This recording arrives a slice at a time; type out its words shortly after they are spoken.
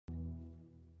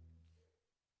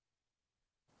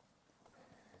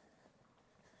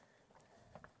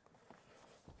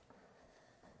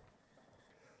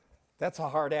That's a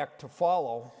hard act to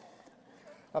follow.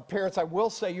 Parents, I will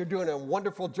say you're doing a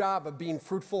wonderful job of being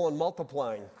fruitful and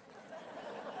multiplying.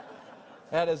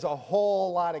 That is a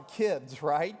whole lot of kids,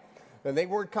 right? And they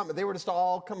weren't coming, they were just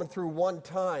all coming through one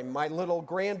time. My little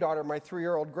granddaughter, my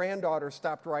 3-year-old granddaughter,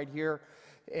 stopped right here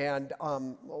and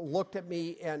looked at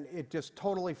me, and it just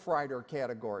totally fried her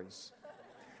categories.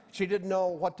 She didn't know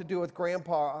what to do with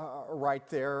Grandpa right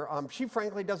there. She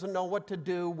frankly doesn't know what to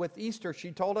do with Easter.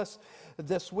 She told us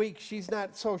this week she's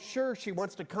not so sure she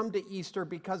wants to come to Easter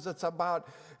because it's about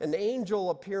an angel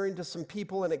appearing to some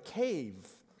people in a cave.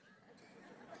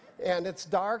 And it's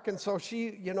dark, and so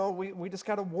we just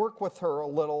got to work with her a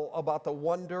little about the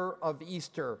wonder of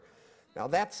Easter. Now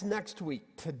that's next week.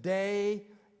 Today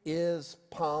is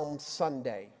Palm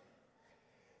Sunday.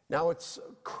 Now it's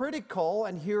critical,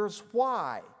 and here's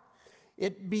why.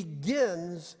 It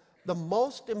begins the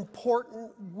most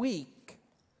important week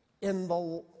in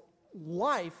the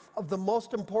life of the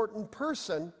most important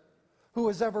person who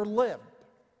has ever lived.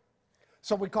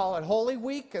 So we call it Holy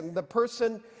Week, and the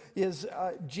person is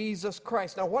Jesus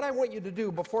Christ. Now what I want you to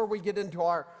do before we get into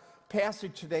our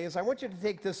passage today is I want you to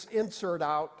take this insert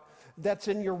out that's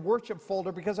in your worship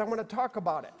folder, because I want to talk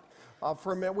about it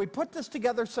for a minute. We put this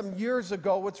together some years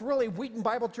ago. It's really Wheaton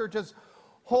Bible Church's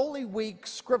Holy Week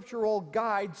scriptural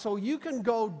guide, so you can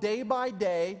go day by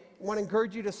day. I want to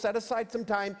encourage you to set aside some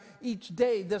time each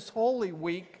day this Holy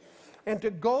Week and to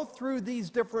go through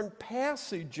these different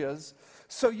passages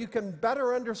so you can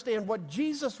better understand what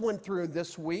Jesus went through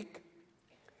this week,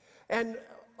 and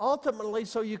ultimately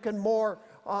so you can more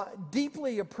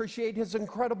deeply appreciate his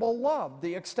incredible love,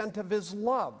 the extent of his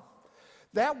love.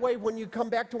 That way, when you come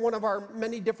back to one of our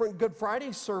many different Good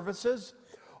Friday services,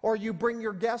 or you bring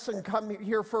your guests and come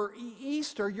here for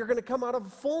Easter, you're going to come out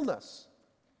of fullness.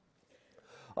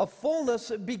 A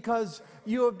fullness because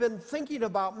you have been thinking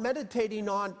about, meditating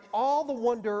on all the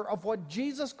wonder of what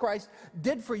Jesus Christ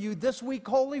did for you this week,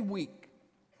 Holy Week,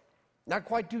 not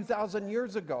quite 2,000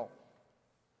 years ago.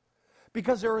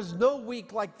 Because there is no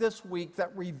week like this week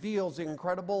that reveals the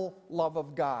incredible love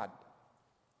of God.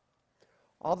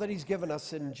 All that he's given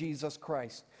us in Jesus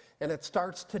Christ. And it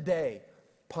starts today,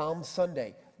 Palm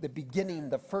Sunday, the beginning,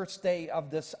 the first day of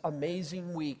this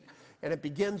amazing week. And it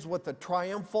begins with the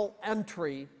triumphal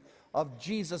entry of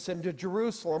Jesus into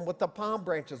Jerusalem with the palm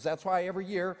branches. That's why every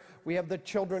year we have the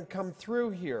children come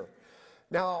through here.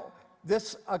 Now,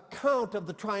 this account of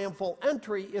the triumphal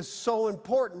entry is so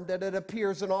important that it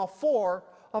appears in all 4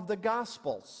 of the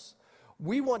Gospels.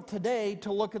 We want today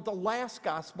to look at the last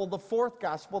Gospel, the 4th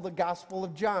Gospel, the Gospel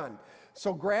of John.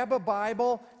 So grab a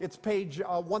Bible. It's page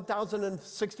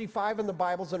 1065 in the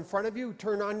Bibles in front of you.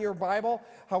 Turn on your Bible,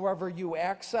 however you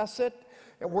access it.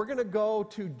 And we're going to go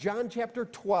to John chapter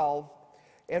 12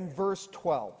 and verse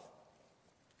 12.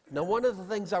 Now, one of the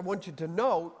things I want you to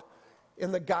note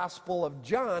in the Gospel of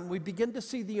John, we begin to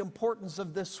see the importance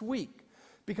of this week,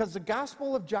 because the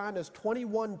Gospel of John is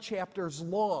 21 chapters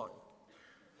long.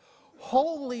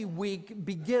 Holy Week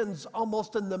begins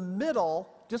almost in the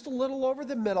middle, just a little over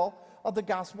the middle of the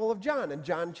Gospel of John, in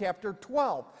John chapter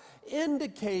 12,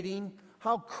 indicating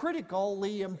how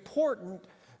critically important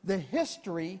the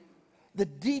history, the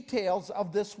details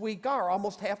of this week are.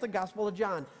 Almost half the Gospel of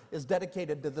John is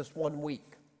dedicated to this one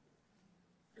week.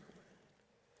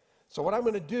 So what I'm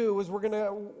going to do is we're going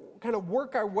to kind of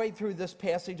work our way through this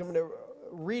passage. I'm going to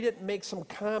read it and make some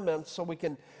comments so we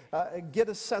can get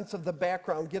a sense of the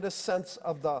background, get a sense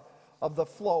of the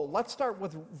flow. Let's start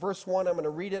with verse 1. I'm going to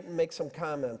read it and make some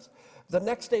comments. The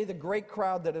next day, the great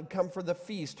crowd that had come for the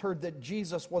feast heard that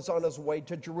Jesus was on his way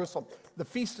to Jerusalem. The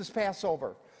feast is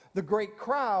Passover. The great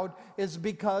crowd is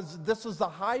because this is the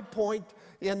high point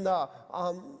in the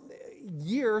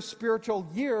spiritual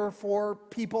year for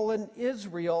people in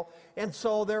Israel. And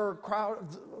so there are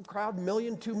crowd 1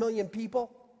 million, 2 million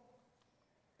people.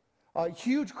 A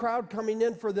huge crowd coming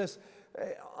in for this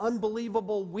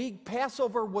unbelievable week.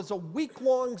 Passover was a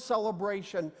week-long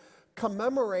celebration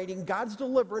commemorating God's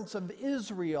deliverance of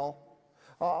Israel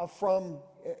from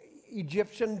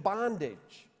Egyptian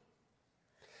bondage.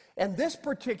 And this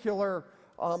particular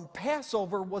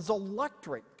Passover was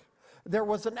electric. There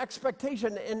was an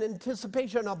expectation and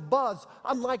anticipation, a buzz,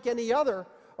 unlike any other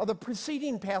of the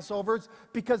preceding Passovers,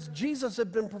 because Jesus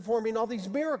had been performing all these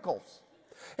miracles.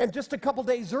 And just a couple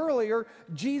days earlier,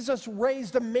 Jesus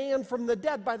raised a man from the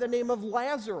dead by the name of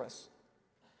Lazarus.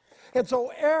 And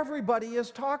so everybody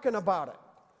is talking about it.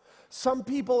 Some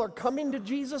people are coming to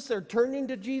Jesus, they're turning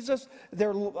to Jesus,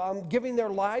 they're giving their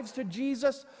lives to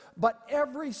Jesus, but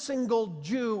every single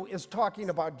Jew is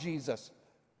talking about Jesus.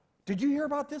 Did you hear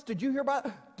about this? Did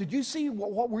you see,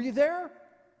 what were you there?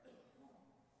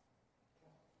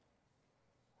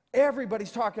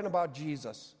 Everybody's talking about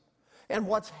Jesus. And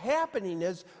what's happening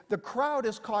is the crowd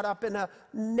is caught up in a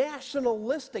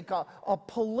nationalistic, a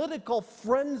political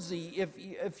frenzy,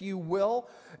 if you will,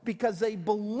 because they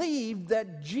believed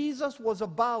that Jesus was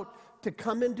about to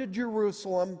come into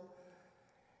Jerusalem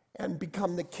and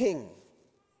become the king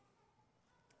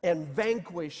and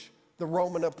vanquish the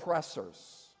Roman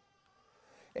oppressors.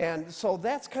 And so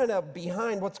that's kind of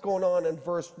behind what's going on in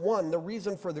verse 1, the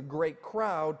reason for the great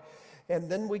crowd. And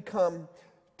then we come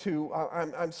to,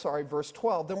 verse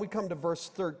 12. Then we come to verse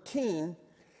 13,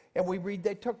 and we read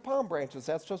they took palm branches.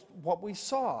 That's just what we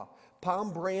saw.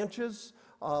 Palm branches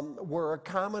were a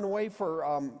common way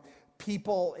for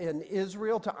people in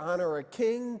Israel to honor a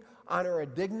king, honor a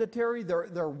dignitary.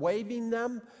 They're waving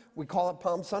them. We call it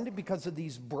Palm Sunday because of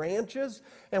these branches.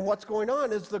 And what's going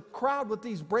on is the crowd with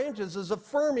these branches is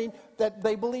affirming that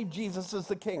they believe Jesus is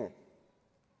the king.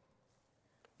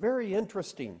 Very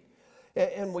interesting.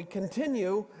 And we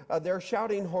continue, they're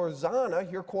shouting Hosanna,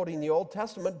 here quoting the Old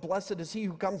Testament, blessed is he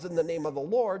who comes in the name of the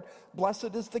Lord,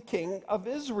 blessed is the King of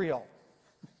Israel.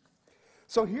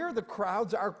 So here the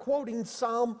crowds are quoting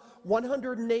Psalm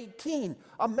 118,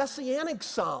 a messianic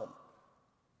psalm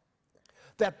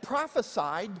that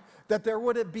prophesied that there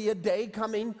would be a day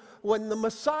coming when the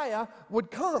Messiah would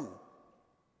come.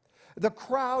 The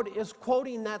crowd is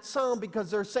quoting that psalm because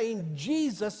they're saying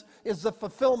Jesus is the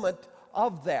fulfillment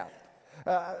of that.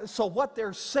 So what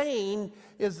they're saying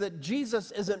is that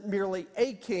Jesus isn't merely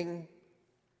a king,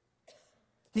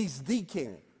 he's the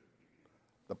king.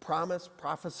 The promise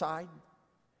prophesied,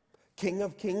 King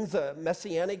of kings, a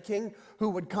messianic king who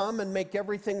would come and make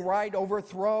everything right,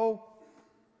 overthrow.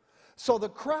 So the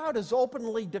crowd is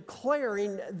openly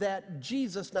declaring that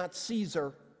Jesus, not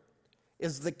Caesar,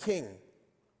 is the king.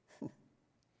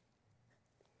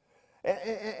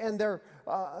 And they're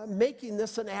making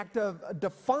this an act of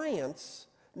defiance,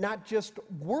 not just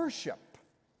worship.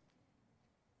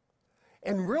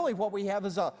 And really what we have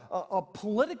is a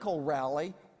political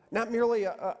rally, not merely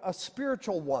a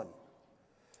spiritual one.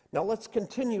 Now let's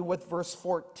continue with verse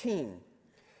 14.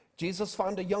 Jesus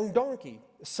found a young donkey,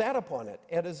 sat upon it,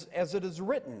 as it is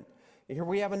written. Here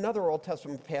we have another Old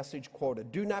Testament passage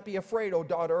quoted. Do not be afraid, O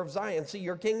daughter of Zion. See,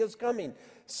 your king is coming,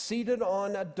 seated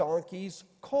on a donkey's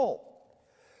colt.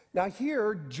 Now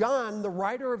here, John, the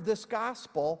writer of this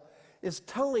gospel, is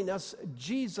telling us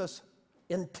Jesus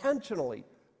intentionally,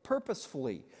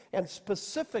 purposefully, and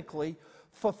specifically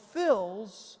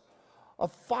fulfills a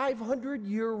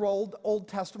 500-year-old Old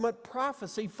Testament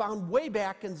prophecy found way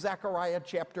back in Zechariah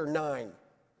chapter 9.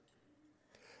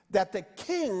 That the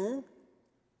king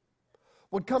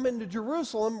would come into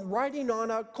Jerusalem riding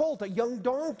on a colt, a young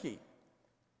donkey.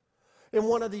 In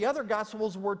one of the other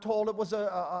Gospels, we're told it was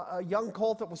a young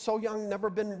colt that was so young, never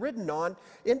been ridden on,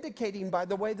 indicating, by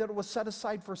the way, that it was set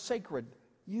aside for sacred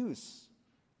use.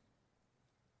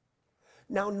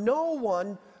 Now, no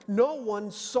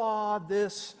one saw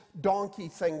this donkey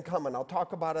thing coming. I'll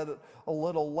talk about it a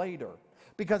little later.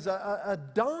 Because a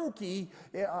donkey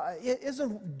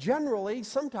isn't generally,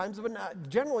 sometimes, but not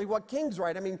generally what kings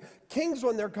ride. I mean, kings,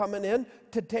 when they're coming in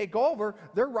to take over,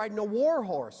 they're riding a war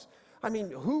horse. I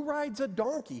mean, who rides a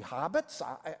donkey? Hobbits?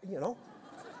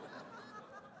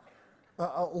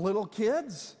 Little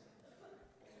kids?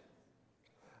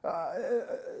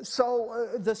 So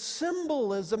the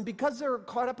symbolism, because they're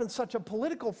caught up in such a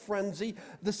political frenzy,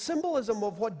 the symbolism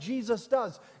of what Jesus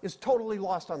does is totally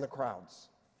lost on the crowds.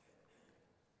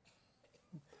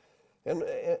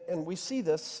 And we see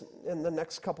this in the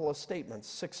next couple of statements,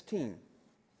 16.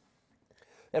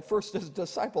 At first, his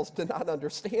disciples did not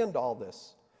understand all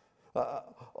this.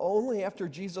 Only after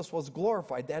Jesus was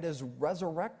glorified, that is,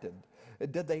 resurrected,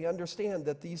 did they understand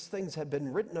that these things had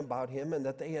been written about him and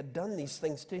that they had done these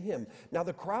things to him. Now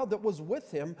the crowd that was with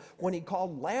him when he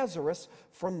called Lazarus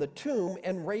from the tomb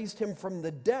and raised him from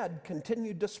the dead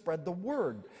continued to spread the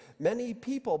word. Many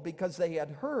people, because they had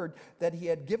heard that he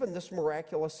had given this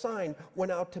miraculous sign,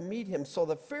 went out to meet him. So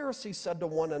the Pharisees said to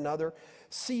one another,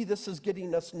 see, this is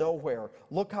getting us nowhere.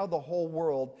 Look how the whole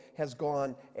world has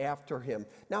gone after him.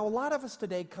 Now, a lot of us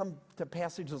today come to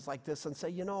passages like this and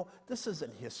say, this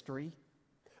isn't history.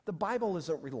 The Bible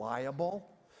isn't reliable.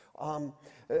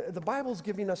 The Bible's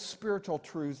giving us spiritual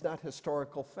truths, not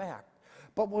historical fact.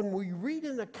 But when we read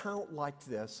an account like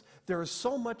this, there is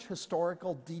so much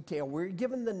historical detail. We're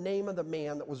given the name of the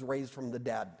man that was raised from the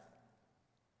dead.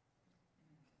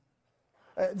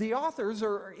 The authors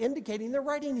are indicating they're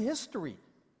writing history.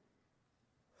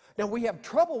 Now, we have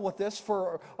trouble with this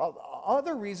for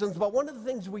other reasons, but one of the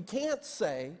things we can't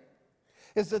say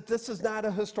is that this is not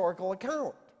a historical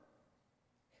account.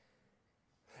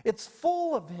 It's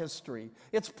full of history.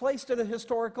 It's placed in a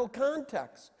historical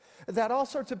context that all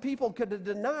sorts of people could have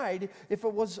denied if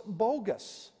it was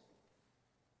bogus.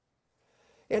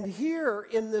 And here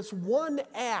in this one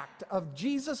act of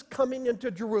Jesus coming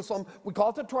into Jerusalem, we call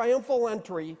it the triumphal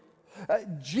entry,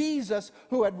 Jesus,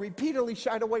 who had repeatedly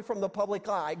shied away from the public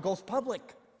eye, goes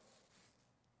public.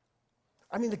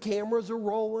 I mean, the cameras are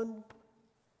rolling.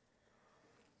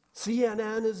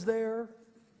 CNN is there.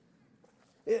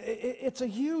 It's a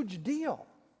huge deal.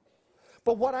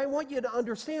 But what I want you to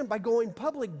understand, by going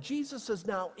public, Jesus is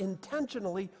now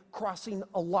intentionally crossing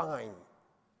a line.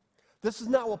 This is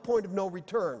now a point of no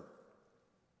return.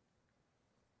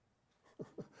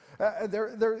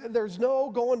 There's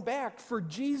no going back for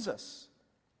Jesus.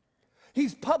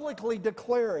 He's publicly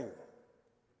declaring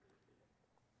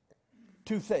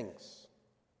two things.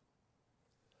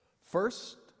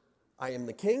 First, I am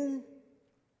the king.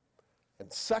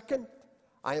 And second,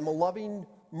 I am a loving,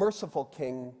 merciful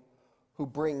king who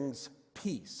brings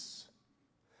peace.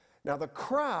 Now, the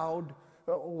crowd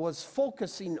was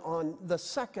focusing on the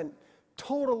second,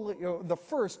 the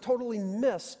first totally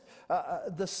missed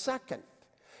the second.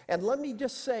 And let me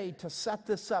just say, to set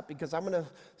this up, because I'm going to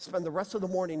spend the rest of the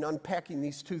morning unpacking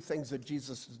these two things that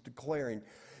Jesus is declaring.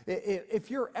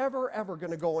 If you're ever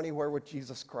going to go anywhere with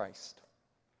Jesus Christ,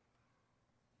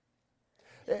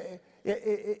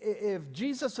 if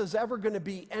Jesus is ever going to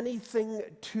be anything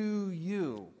to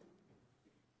you,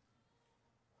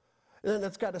 then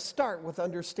it's got to start with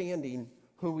understanding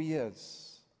who he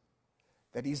is,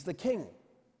 that he's the king.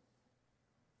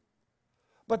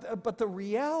 But the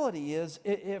reality is,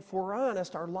 if we're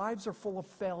honest, our lives are full of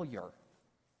failure.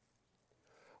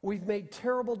 We've made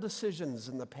terrible decisions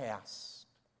in the past.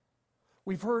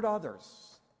 We've hurt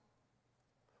others.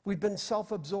 We've been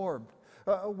self-absorbed.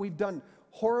 We've done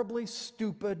horribly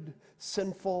stupid,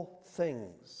 sinful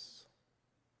things.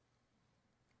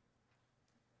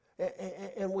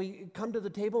 And we come to the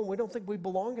table and we don't think we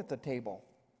belong at the table.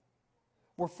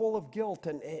 We're full of guilt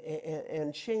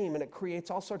and shame, and it creates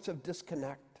all sorts of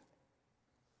disconnect.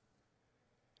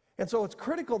 And so it's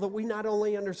critical that we not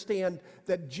only understand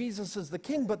that Jesus is the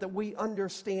king, but that we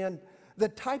understand the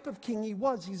type of king he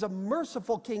was. He's a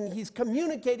merciful king. He's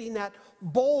communicating that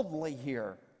boldly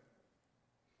here,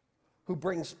 who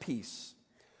brings peace.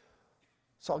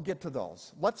 So I'll get to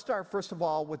those. Let's start, first of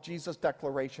all, with Jesus'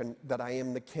 declaration that I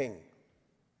am the king.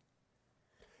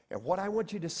 And what I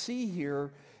want you to see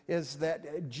here is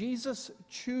that Jesus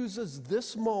chooses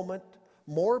this moment,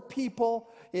 more people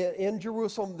in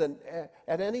Jerusalem than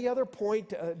at any other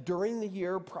point during the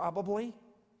year, probably.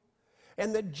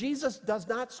 And that Jesus does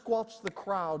not squelch the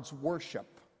crowd's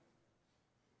worship,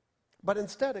 but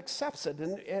instead accepts it,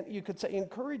 and you could say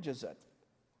encourages it.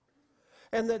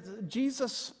 And that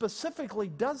Jesus specifically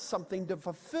does something to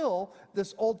fulfill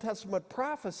this Old Testament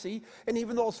prophecy. And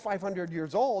even though it's 500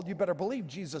 years old, you better believe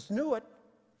Jesus knew it.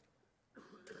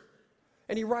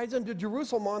 And he rides into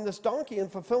Jerusalem on this donkey in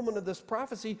fulfillment of this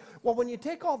prophecy. Well, when you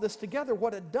take all this together,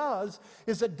 what it does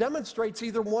is it demonstrates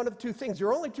either one of two things. There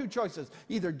are only two choices.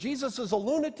 Either Jesus is a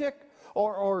lunatic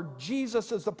or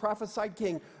Jesus is the prophesied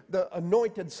king, the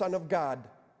anointed Son of God,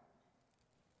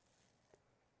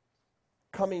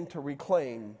 coming to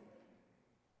reclaim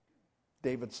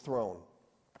David's throne.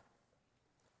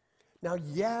 Now,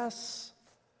 yes,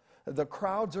 the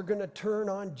crowds are going to turn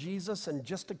on Jesus in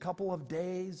just a couple of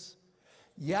days.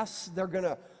 Yes, they're going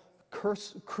to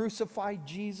crucify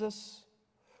Jesus,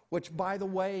 which, by the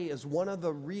way, is one of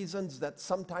the reasons that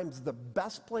sometimes the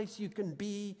best place you can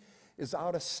be is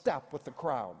out of step with the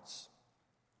crowds.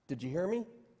 Did you hear me?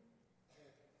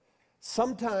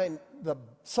 Sometimes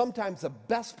the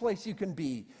best place you can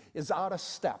be is out of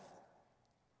step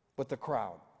with the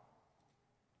crowd.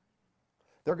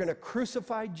 They're going to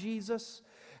crucify Jesus,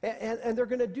 and they're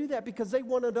going to do that because they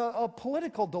wanted a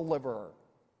political deliverer.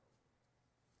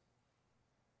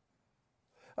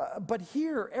 But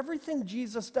here, everything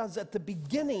Jesus does at the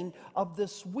beginning of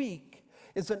this week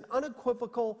is an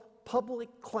unequivocal public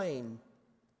claim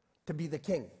to be the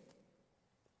king,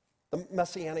 the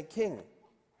Messianic king.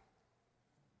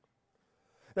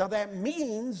 Now, that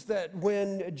means that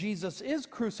when Jesus is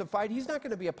crucified, he's not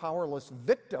going to be a powerless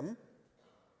victim.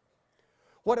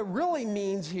 What it really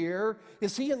means here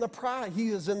is he is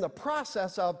in the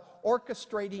process of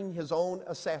orchestrating his own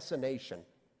assassination.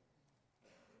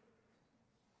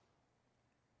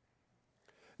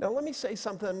 Now, let me say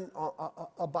something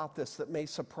about this that may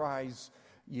surprise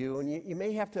you, and you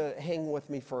may have to hang with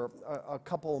me for a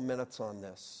couple of minutes on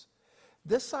this.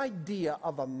 This idea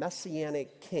of a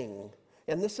Messianic king,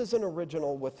 and this isn't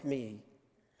original with me,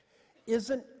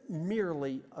 isn't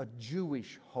merely a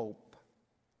Jewish hope.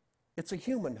 It's a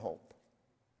human hope,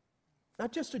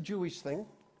 not just a Jewish thing.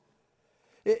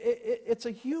 It's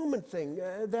a human thing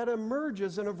that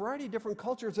emerges in a variety of different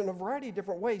cultures in a variety of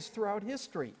different ways throughout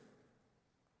history.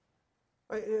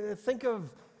 Think of,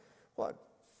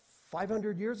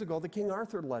 500 years ago, the King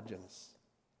Arthur legends.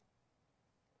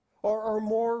 Or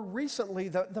more recently,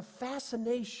 the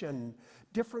fascination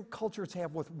different cultures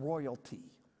have with royalty.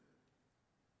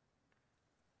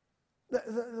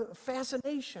 The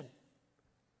fascination.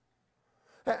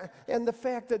 And the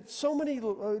fact that so many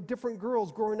different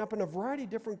girls growing up in a variety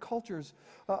of different cultures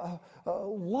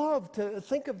love to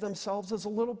think of themselves as a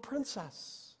little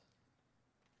princess.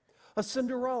 A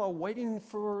Cinderella waiting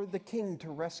for the king to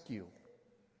rescue.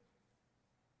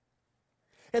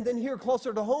 And then here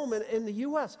closer to home in the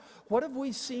U.S., what have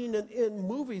we seen in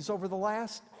movies over the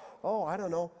last,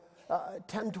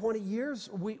 10, 20 years?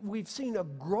 We've seen a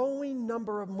growing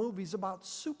number of movies about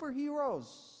superheroes.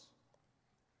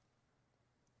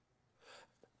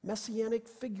 Messianic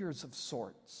figures of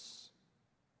sorts.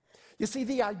 You see,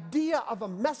 the idea of a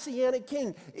messianic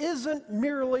king isn't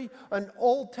merely an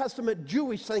Old Testament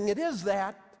Jewish thing. It is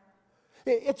that.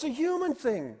 It's a human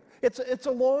thing. It's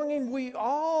a longing we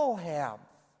all have.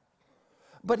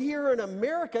 But here in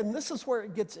America, and this is where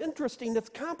it gets interesting, it's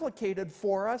complicated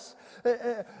for us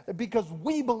because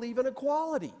we believe in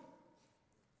equality,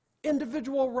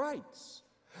 individual rights,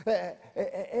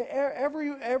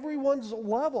 everyone's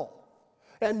level.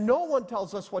 And no one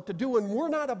tells us what to do, and we're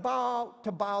not about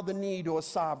to bow the knee to a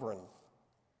sovereign,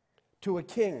 to a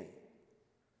king.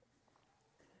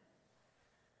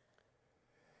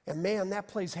 And man, that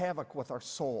plays havoc with our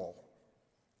soul.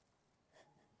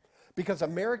 Because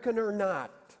American or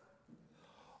not,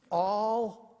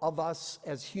 all of us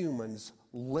as humans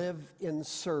live in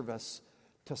service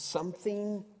to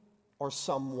something or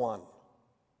someone.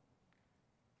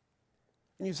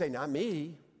 And you say, not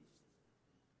me.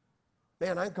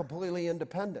 Man, I'm completely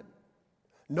independent.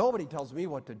 Nobody tells me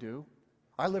what to do.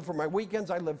 I live for my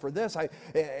weekends, I live for this,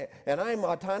 and I'm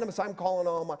autonomous, I'm calling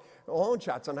all my own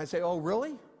shots. And I say, oh,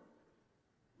 really?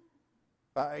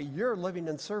 You're living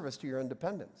in service to your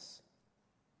independence.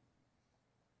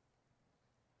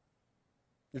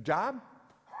 Your job?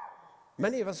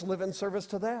 Many of us live in service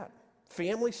to that.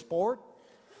 Family, sport,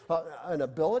 an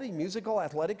ability, musical,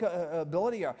 athletic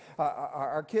ability,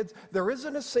 our kids. There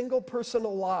isn't a single person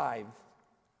alive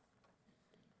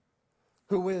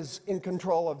who is in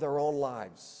control of their own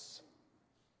lives.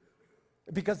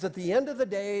 Because at the end of the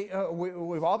day,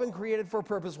 we've all been created for a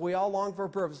purpose. We all long for a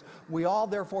purpose. We all,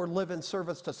 therefore, live in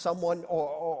service to someone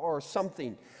or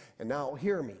something. And now,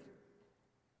 hear me.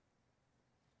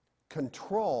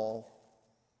 Control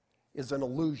is an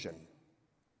illusion.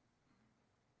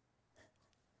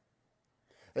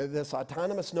 This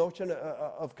autonomous notion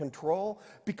of control,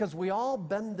 because we all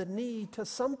bend the knee to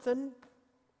something.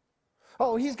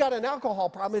 Oh, he's got an alcohol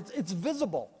problem. It's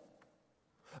visible.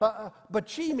 But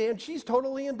she's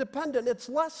totally independent. It's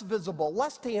less visible,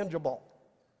 less tangible.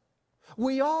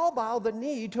 We all bow the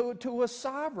knee to a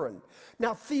sovereign.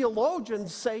 Now,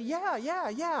 theologians say,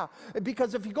 yeah.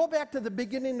 Because if you go back to the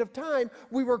beginning of time,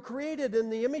 we were created in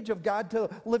the image of God to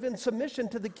live in submission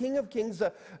to the King of Kings,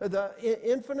 the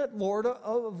infinite Lord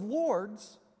of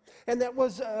Lords. And that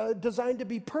was designed to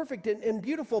be perfect and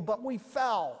beautiful, but we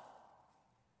fell.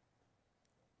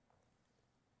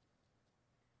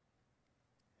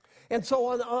 And so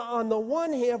on the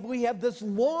one hand, we have this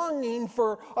longing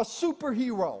for a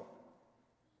superhero.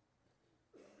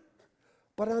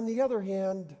 But on the other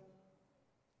hand,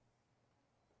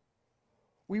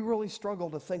 we really struggle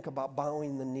to think about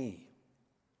bowing the knee.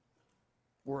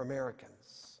 We're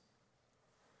Americans.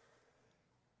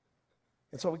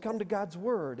 And so we come to God's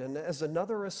Word, and as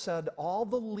another has said, all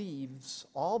the leaves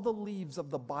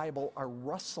of the Bible are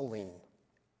rustling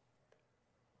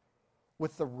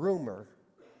with the rumor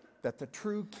that the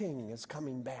true king is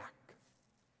coming back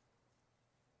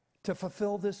to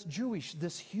fulfill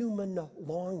this human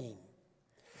longing.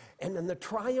 And in the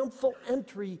triumphal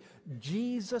entry,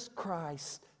 Jesus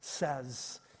Christ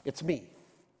says, it's me.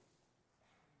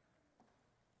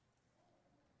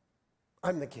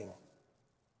 I'm the king.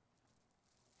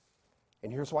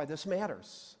 And here's why this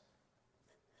matters.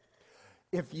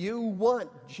 If you want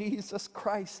Jesus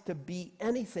Christ to be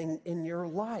anything in your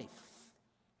life,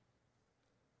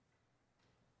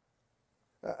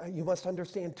 you must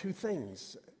understand two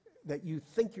things: that you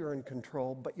think you're in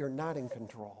control, but you're not in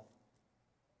control.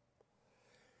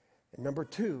 And number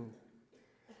two,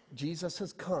 Jesus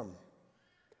has come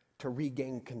to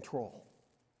regain control.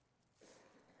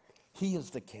 He is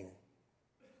the king.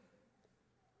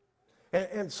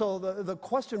 And so the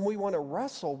question we want to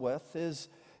wrestle with is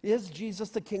Is Jesus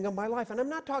the king of my life? And I'm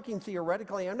not talking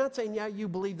theoretically. I'm not saying, yeah, you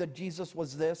believe that Jesus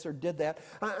was this or did that.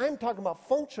 I'm talking about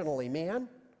functionally, man.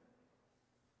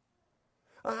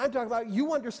 I'm talking about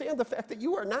you understand the fact that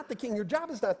you are not the king. Your job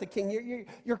is not the king.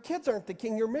 Your kids aren't the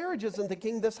king. Your marriage isn't the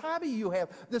king. This hobby you have,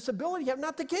 this ability you have,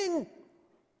 not the king.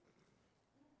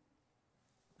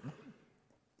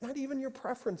 Not even your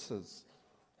preferences.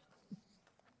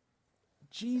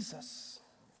 Jesus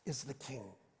is the king.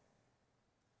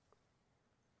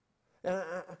 And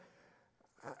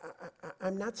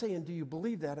I'm not saying, do you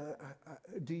believe that?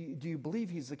 Do you believe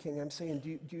he's the king? I'm saying,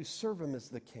 do you serve him as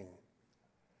the king?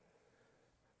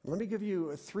 Let me give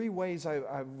you 3 ways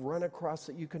I've run across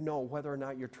that you can know whether or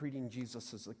not you're treating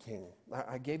Jesus as the king.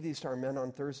 I gave these to our men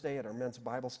on Thursday at our men's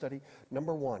Bible study.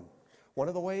 Number 1, one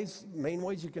of the main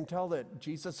ways you can tell that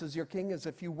Jesus is your king is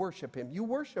if you worship him. You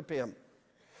worship him.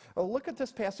 Look at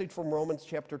this passage from Romans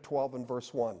chapter 12 and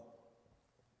verse 1.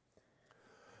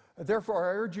 Therefore,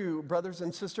 I urge you, brothers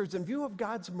and sisters, in view of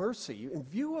God's mercy,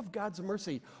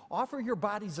 offer your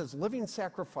bodies as living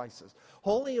sacrifices,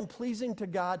 holy and pleasing to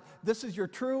God. This is your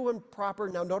true and proper,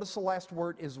 now notice the last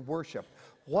word is worship.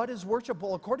 What is worship?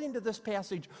 Well, according to this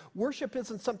passage, worship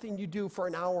isn't something you do for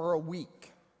an hour a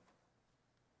week.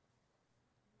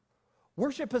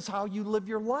 Worship is how you live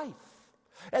your life.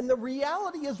 And the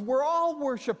reality is we're all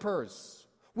worshipers.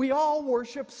 We all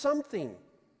worship something.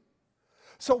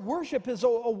 So worship is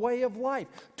a way of life.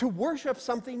 To worship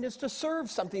something is to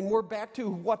serve something. We're back to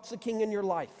what's the king in your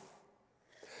life.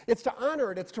 It's to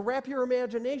honor it. It's to wrap your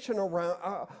imagination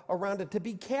around it, to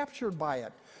be captured by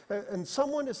it. And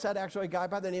someone has said, actually, a guy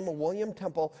by the name of William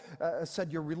Temple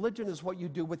said, your religion is what you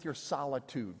do with your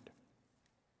solitude.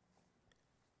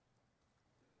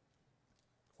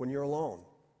 When you're alone.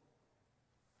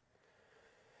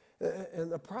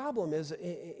 And the problem is,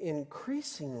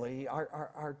 increasingly,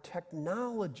 our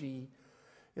technology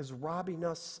is robbing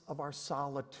us of our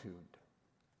solitude.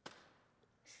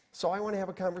 So I want to have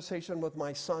a conversation with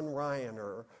my son, Ryan,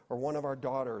 or one of our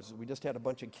daughters. We just had a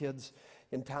bunch of kids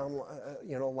in town,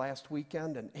 last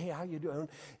weekend, and, hey, how you doing?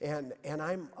 And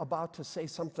I'm about to say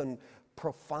something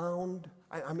profound.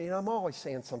 I'm always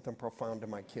saying something profound to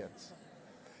my kids.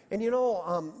 And,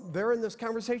 they're in this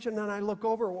conversation, and I look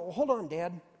over, well, hold on,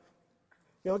 Dad.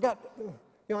 I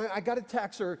got a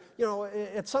text, or,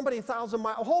 it's somebody 1,000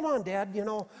 miles. Hold on, Dad.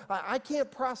 I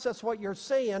can't process what you're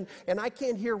saying, and I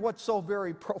can't hear what's so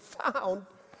very profound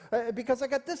because I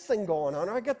got this thing going on,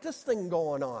 or I got this thing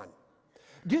going on.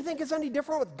 Do you think it's any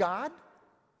different with God?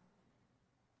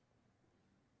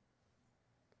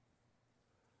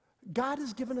 God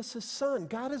has given us his son.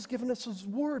 God has given us his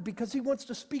word because he wants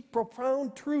to speak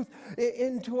profound truth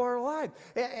into our life.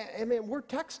 We're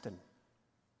texting.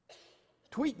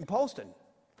 Tweeting, posting.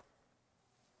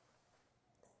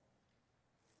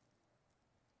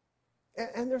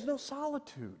 And there's no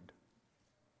solitude.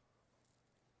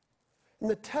 And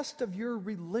the test of your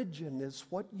religion is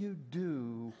what you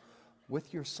do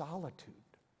with your solitude.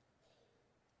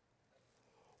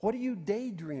 What do you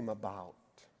daydream about?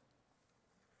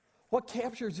 What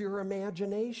captures your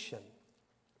imagination?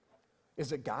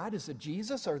 Is it God? Is it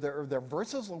Jesus? Are there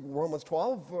verses, Romans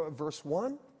 12, verse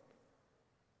 1?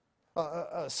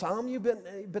 A psalm you've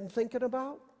been thinking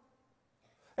about?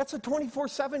 That's a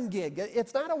 24/7 gig.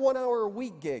 It's not a 1 hour a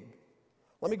week gig.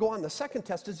 Let me go on. The second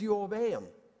test is you obey him.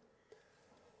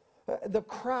 The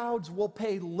crowds will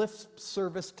pay lip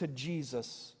service to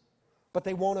Jesus, but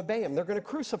they won't obey him. They're going to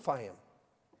crucify him.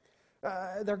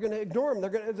 They're going to ignore him.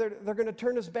 They're going to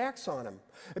turn his backs on him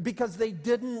because they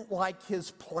didn't like his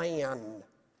plan.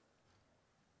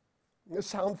 Does this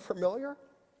sound familiar?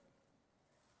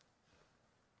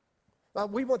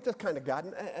 We want this kind of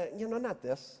God, not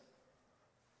this.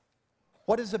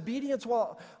 What is obedience?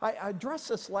 Well, I addressed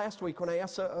this last week when I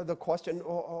asked the question,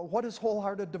 what is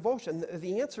wholehearted devotion?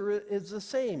 The answer is the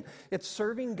same. It's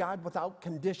serving God without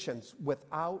conditions,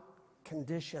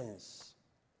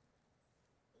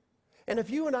 And if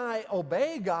you and I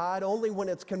obey God only when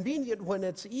it's convenient, when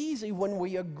it's easy, when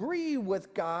we agree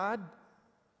with God,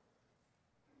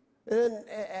 and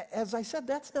as I said,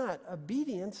 that's not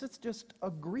obedience, it's just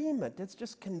agreement, it's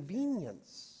just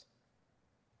convenience.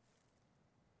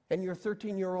 And your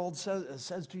 13-year-old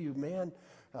says to you, man,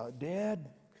 Dad,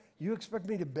 you expect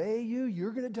me to obey you?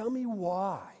 You're going to tell me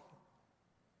why.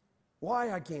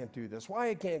 Why I can't do this, why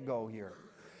I can't go here.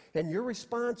 And your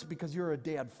response, because you're a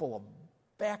dad full of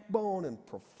backbone and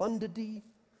profundity,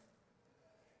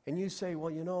 and you say,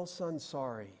 well, son,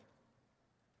 sorry.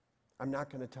 I'm not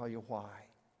going to tell you why.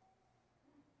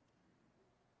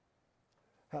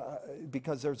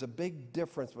 Because there's a big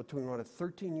difference between what a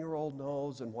 13-year-old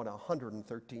knows and what a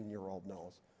 113-year-old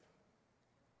knows.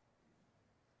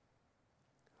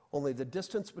 Only the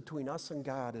distance between us and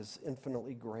God is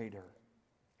infinitely greater.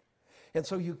 And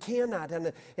so you cannot,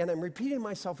 and I'm repeating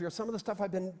myself here, some of the stuff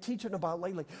I've been teaching about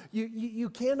lately, you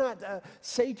cannot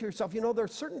say to yourself, there are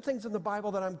certain things in the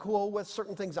Bible that I'm cool with,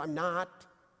 certain things I'm not.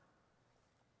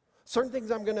 Certain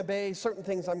things I'm going to obey, certain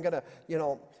things I'm going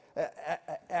to,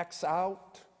 X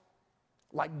out,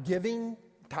 like giving,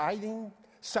 tithing,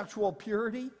 sexual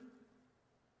purity.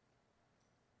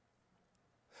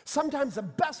 Sometimes the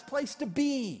best place to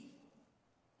be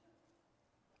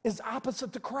is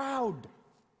opposite the crowd.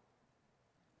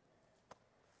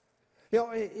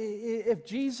 If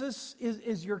Jesus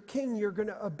is your king, you're going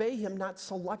to obey him, not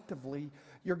selectively.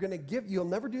 You'll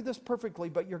never do this perfectly,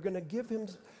 but you're going to give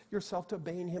yourself to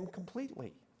obeying him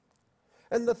completely.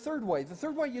 And the third way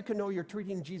you can know you're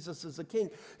treating Jesus as a king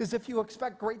is if you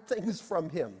expect great things from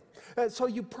him. So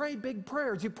you pray big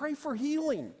prayers. You pray for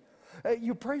healing.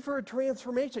 You pray for a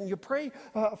transformation. You pray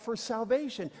for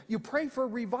salvation. You pray for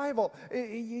revival.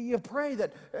 You pray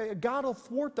that God will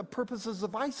thwart the purposes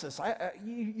of ISIS.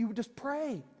 You just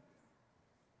pray.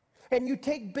 And you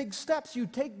take big steps. You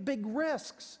take big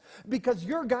risks because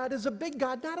your God is a big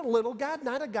God, not a little God,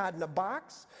 not a God in a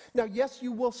box. Now, yes,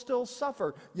 you will still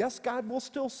suffer. Yes, God will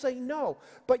still say no.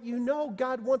 But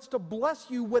God wants to bless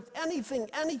you with anything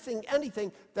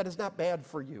that is not bad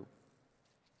for you.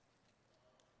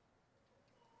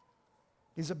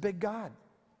 He's a big God.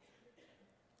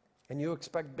 And you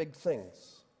expect big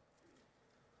things.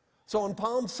 So on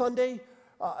Palm Sunday,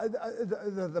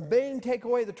 the main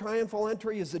takeaway, the triumphal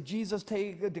entry, is that Jesus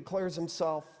declares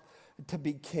himself to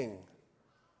be king.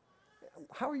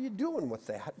 How are you doing with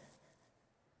that?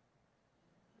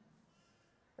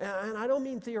 And I don't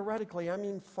mean theoretically, I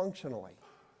mean functionally.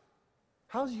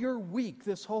 How's your week,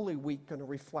 this Holy Week, going to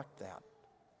reflect that?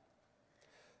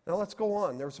 Now let's go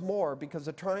on. There's more, because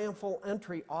the triumphal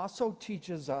entry also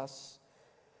teaches us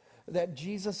that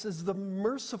Jesus is the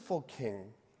merciful king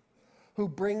who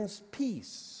brings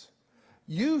peace.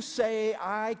 You say,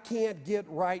 I can't get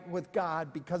right with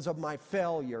God because of my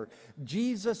failure.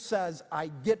 Jesus says,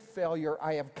 I get failure.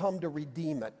 I have come to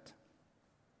redeem it.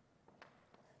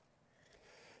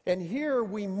 And here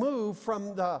we move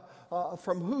from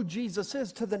who Jesus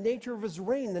is to the nature of his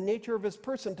reign, the nature of his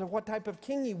person, to what type of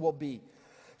king he will be.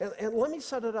 And let me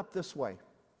set it up this way.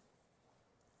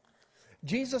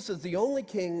 Jesus is the only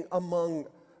king among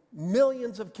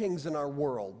millions of kings in our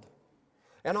world.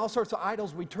 And all sorts of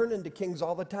idols we turn into kings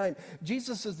all the time.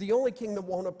 Jesus is the only king that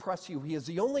won't oppress you. He is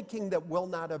the only king that will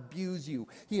not abuse you.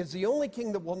 He is the only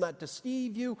king that will not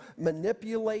deceive you,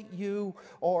 manipulate you,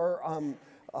 or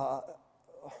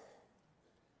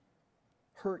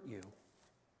hurt you.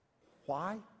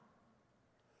 Why?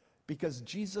 Because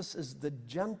Jesus is the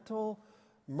gentle,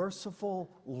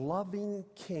 merciful, loving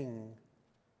king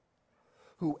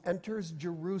who enters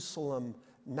Jerusalem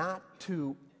not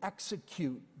to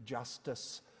execute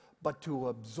justice, but to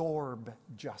absorb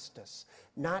justice,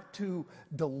 not to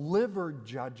deliver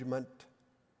judgment,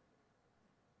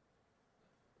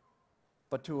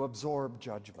 but to absorb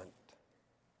judgment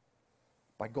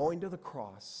by going to the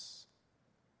cross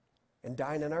and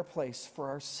dying in our place for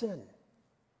our sin.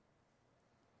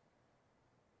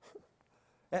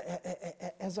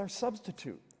 As our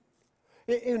substitute.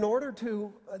 In order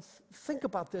to think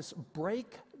about this,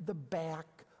 break the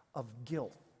back of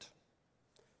guilt,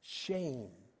 shame,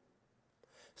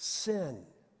 sin,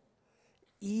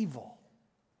 evil,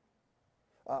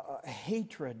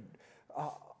 hatred,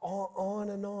 on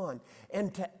and on.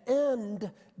 And to end,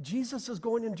 Jesus is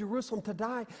going in Jerusalem to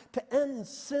die, to end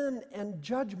sin and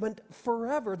judgment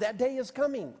forever. That day is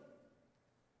coming.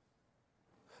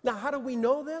 Now, how do we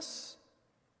know this?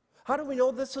 How do we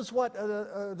know this is what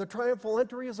the triumphal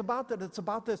entry is about? That it's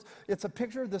about this, it's a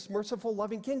picture of this merciful,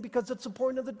 loving king, because it's the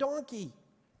point of the donkey.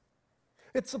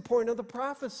 It's the point of the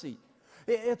prophecy.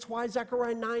 It's why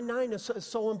Zechariah 9:9 is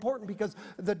so important, because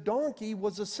the donkey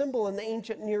was a symbol in the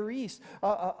ancient Near East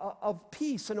of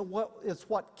peace, and it's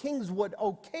what kings would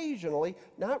occasionally,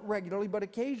 not regularly, but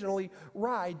occasionally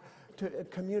ride to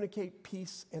communicate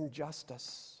peace and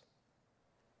justice.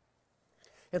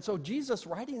 And so Jesus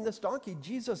riding this donkey,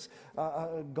 Jesus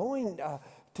going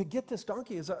to get this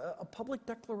donkey, is a public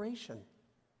declaration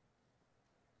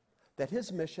that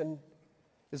his mission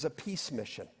is a peace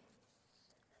mission.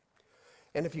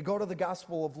 And if you go to the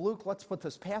Gospel of Luke, let's put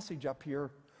this passage up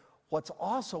here. What's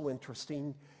also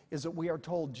interesting is that we are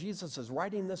told Jesus is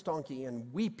riding this donkey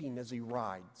and weeping as he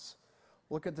rides.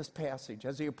 Look at this passage.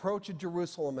 As he approached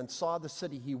Jerusalem and saw the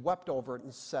city, he wept over it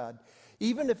and said,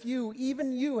 even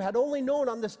you had only known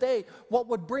on this day what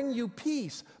would bring you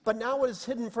peace, but now it is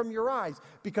hidden from your eyes,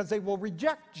 because they will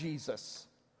reject Jesus.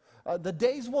 The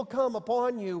days will come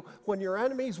upon you when your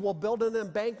enemies will build an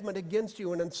embankment against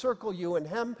you and encircle you and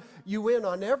hem you in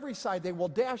on every side. They will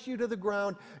dash you to the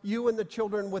ground, you and the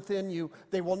children within you.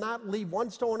 They will not leave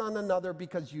one stone on another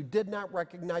because you did not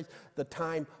recognize the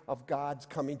time of God's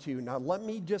coming to you. Now, let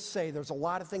me just say, there's a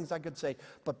lot of things I could say,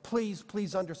 but please,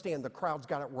 please understand the crowd's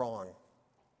got it wrong.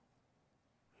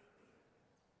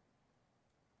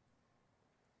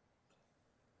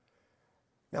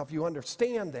 Now, if you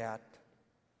understand that,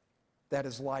 that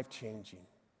is life-changing.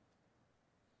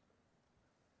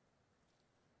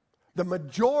 The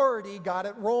majority got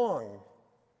it wrong.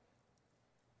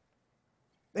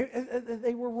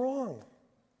 They were wrong.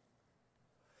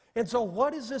 And so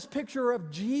what is this picture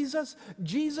of Jesus?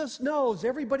 Jesus knows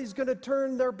everybody's going to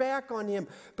turn their back on him.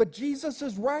 But Jesus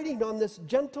is riding on this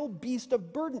gentle beast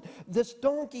of burden, this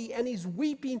donkey, and he's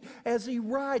weeping as he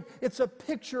rides. It's a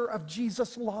picture of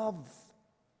Jesus' love.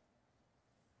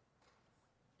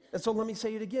 And so let me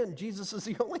say it again. Jesus is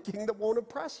the only king that won't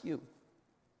oppress you.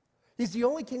 He's the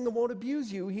only king that won't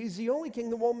abuse you. He's the only king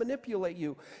that won't manipulate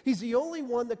you. He's the only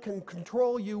one that can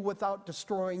control you without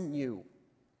destroying you.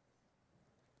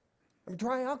 I mean,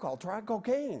 try alcohol, try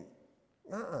cocaine.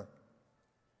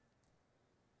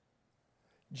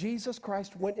 Jesus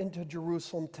Christ went into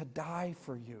Jerusalem to die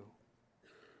for you.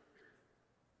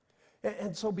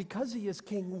 And so because he is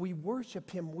king, we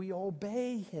worship him, we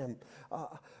obey him,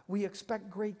 we expect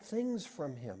great things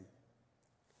from him.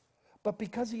 But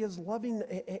because he is loving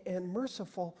and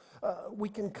merciful, we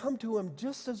can come to him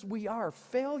just as we are,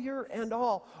 failure and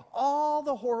all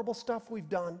the horrible stuff we've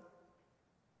done.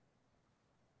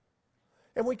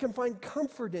 And we can find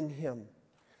comfort in him.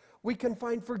 We can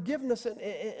find forgiveness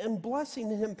and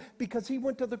blessing in him because he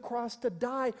went to the cross to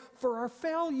die for our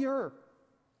failure.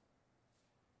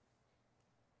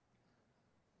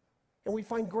 And we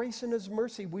find grace in his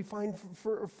mercy. We find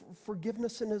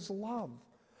forgiveness in his love.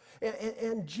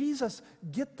 And Jesus,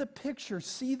 get the picture,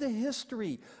 see the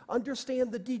history,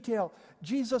 understand the detail.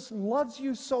 Jesus loves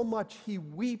you so much, he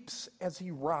weeps as he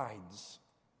rides.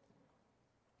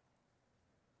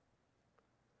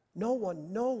 No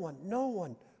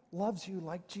one loves you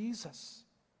like Jesus.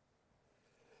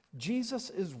 Jesus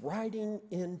is riding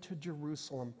into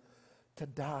Jerusalem to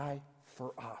die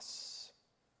for us.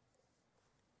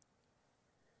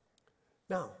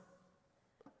 Now,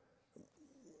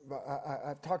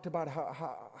 I've talked about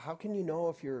how can you know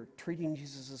if you're treating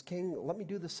Jesus as king? Let me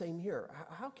do the same here.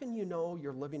 How can you know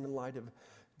you're living in light of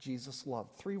Jesus' love?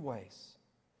 3 ways.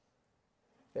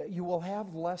 You will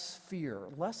have less fear,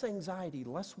 less anxiety,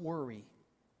 less worry.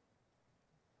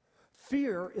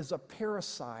 Fear is a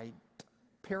parasite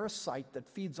that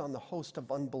feeds on the host of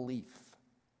unbelief.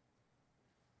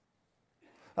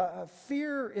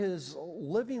 Fear is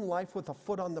living life with a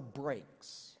foot on the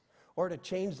brakes. Or to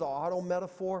change the auto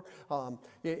metaphor,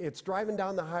 it's driving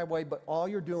down the highway, but all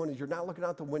you're doing is you're not looking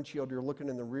out the windshield, you're looking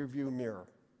in the rearview mirror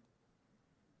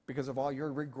because of all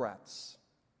your regrets.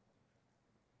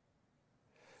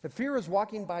 The fear is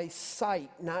walking by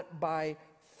sight, not by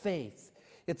faith.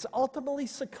 It's ultimately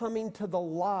succumbing to the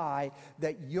lie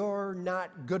that you're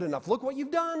not good enough. Look what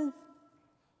you've done.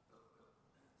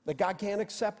 That God can't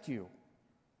accept you.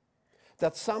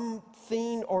 That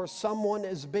something or someone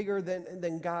is bigger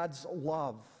than God's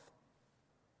love.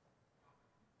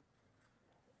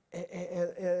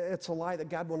 It's a lie that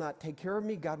God will not take care of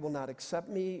me, God will not accept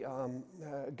me,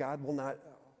 God will not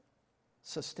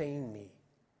sustain me.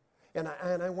 And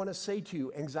I want to say to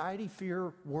you, anxiety,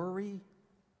 fear, worry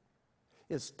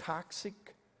is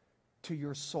toxic to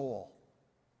your soul.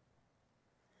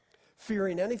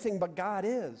 Fearing anything but God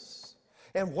is.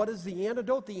 And what is the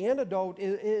antidote? The antidote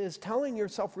is telling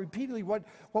yourself repeatedly what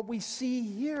we see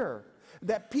here.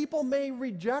 That people may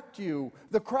reject you.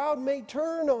 The crowd may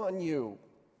turn on you.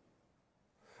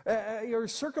 Your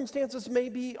circumstances may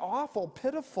be awful,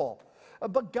 pitiful.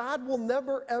 But God will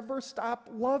never, ever stop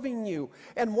loving you.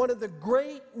 And one of the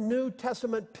great New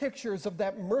Testament pictures of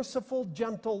that merciful,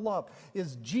 gentle love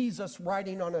is Jesus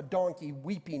riding on a donkey,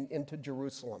 weeping into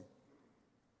Jerusalem.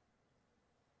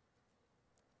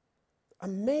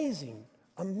 Amazing,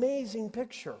 amazing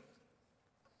picture.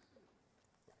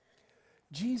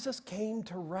 Jesus came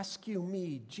to rescue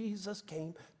me. Jesus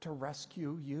came to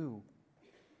rescue you.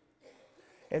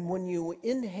 And when you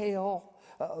inhale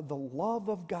the love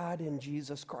of God in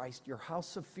Jesus Christ, your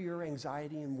house of fear,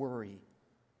 anxiety, and worry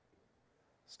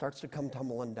starts to come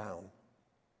tumbling down.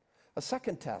 A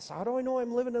second test. How do I know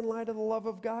I'm living in light of the love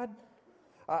of God?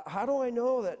 How do I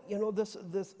know that,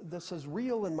 this is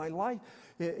real in my life?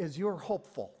 Is you're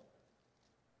hopeful.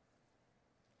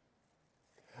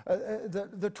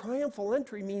 The triumphal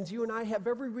entry means you and I have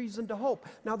every reason to hope.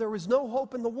 Now, there is no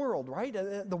hope in the world, right?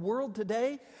 The world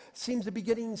today seems to be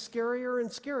getting scarier and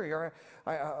scarier.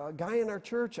 A guy in our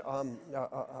church,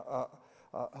 a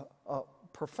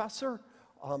professor,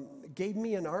 gave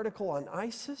me an article on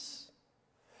ISIS.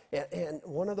 And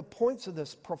one of the points of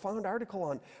this profound article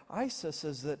on ISIS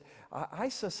is that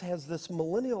ISIS has this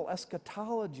millennial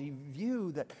eschatology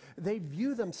view that they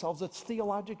view themselves, it's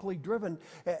theologically driven,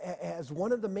 as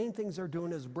one of the main things they're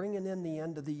doing is bringing in the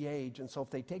end of the age. And so if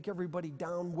they take everybody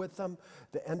down with them,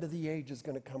 the end of the age is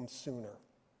going to come sooner.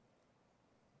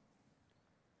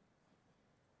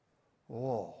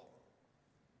 Whoa.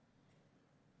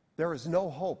 There is no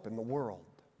hope in the world.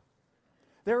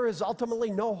 There is ultimately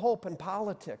no hope in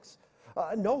politics,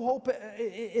 no hope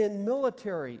in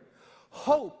military.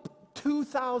 Hope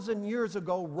 2,000 years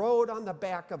ago rode on the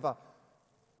back of a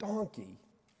donkey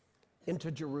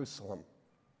into Jerusalem.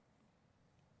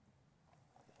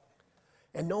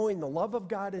 And knowing the love of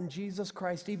God in Jesus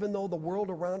Christ, even though the world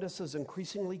around us is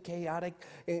increasingly chaotic,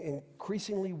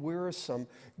 increasingly wearisome,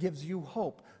 gives you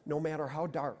hope no matter how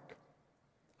dark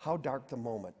the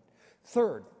moment.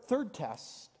 Third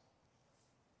test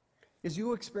is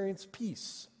you experience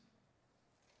peace.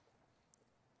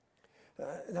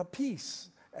 Now, peace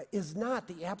is not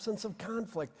the absence of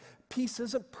conflict. Peace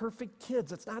isn't perfect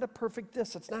kids. It's not a perfect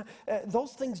this. It's not.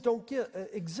 Those things don't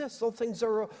exist. Those things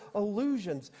are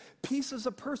illusions. Peace is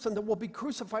a person that will be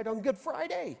crucified on Good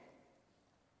Friday.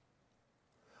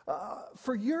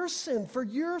 For your sin,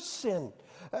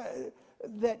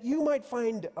 that you might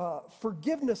find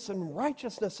forgiveness and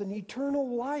righteousness and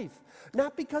eternal life,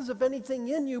 not because of anything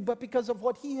in you, but because of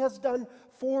what he has done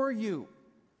for you.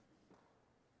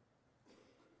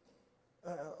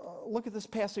 Look at this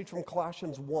passage from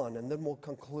Colossians 1, and then we'll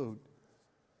conclude.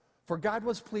 For God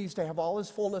was pleased to have all his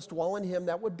fullness dwell in him,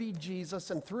 that would be Jesus,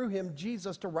 and through him,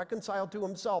 Jesus, to reconcile to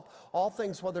himself all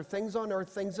things, whether things on earth,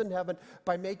 things in heaven,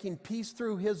 by making peace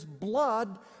through his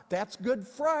blood. That's Good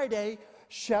Friday,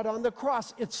 shed on the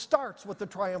cross. It starts with the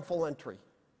triumphal entry.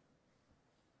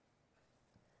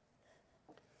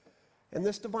 And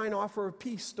this divine offer of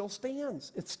peace still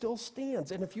stands. It still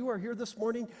stands. And if you are here this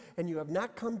morning and you have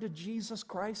not come to Jesus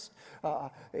Christ,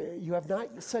 you have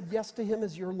not said yes to him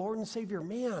as your Lord and Savior,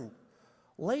 man,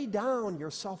 lay down your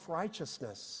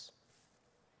self-righteousness.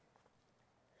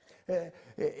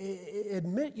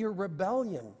 Admit your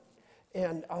rebellion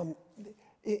and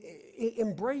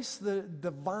embrace the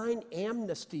divine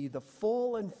amnesty, the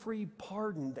full and free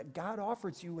pardon that God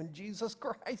offers you in Jesus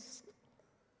Christ.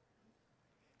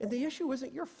 And the issue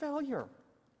isn't your failure.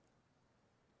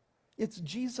 It's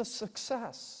Jesus'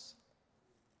 success.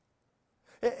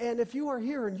 And if you are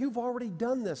here and you've already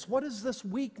done this, what does this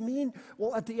week mean?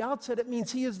 Well, at the outset, it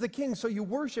means he is the king. So you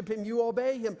worship him, you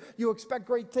obey him, you expect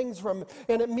great things from him.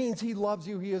 And it means he loves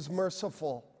you, he is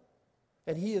merciful,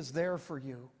 and he is there for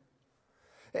you.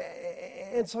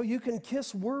 And so you can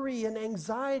kiss worry and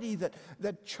anxiety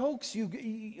that chokes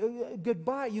you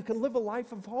goodbye. You can live a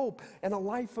life of hope and a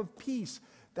life of peace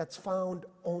that's found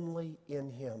only in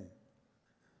him.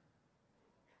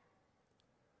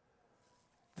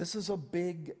 This is a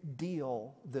big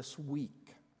deal this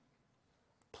week.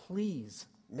 Please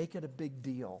make it a big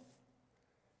deal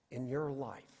in your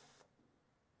life,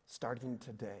 starting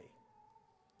today.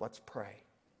 Let's pray.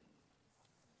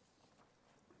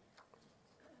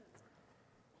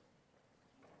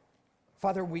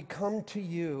 Father, we come to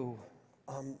you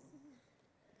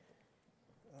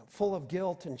full of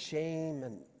guilt and shame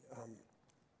and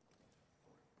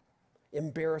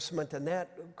embarrassment, and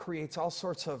that creates all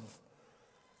sorts of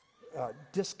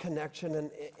disconnection.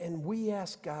 And we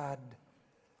ask, God,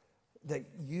 that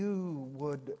you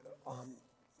would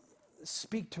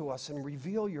speak to us and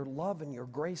reveal your love and your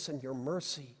grace and your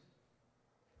mercy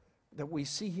that we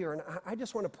see here. And I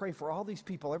just want to pray for all these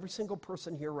people, every single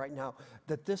person here right now,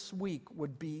 that this week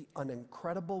would be an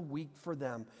incredible week for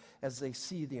them as they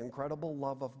see the incredible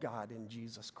love of God in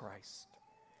Jesus Christ.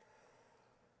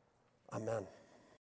 Amen.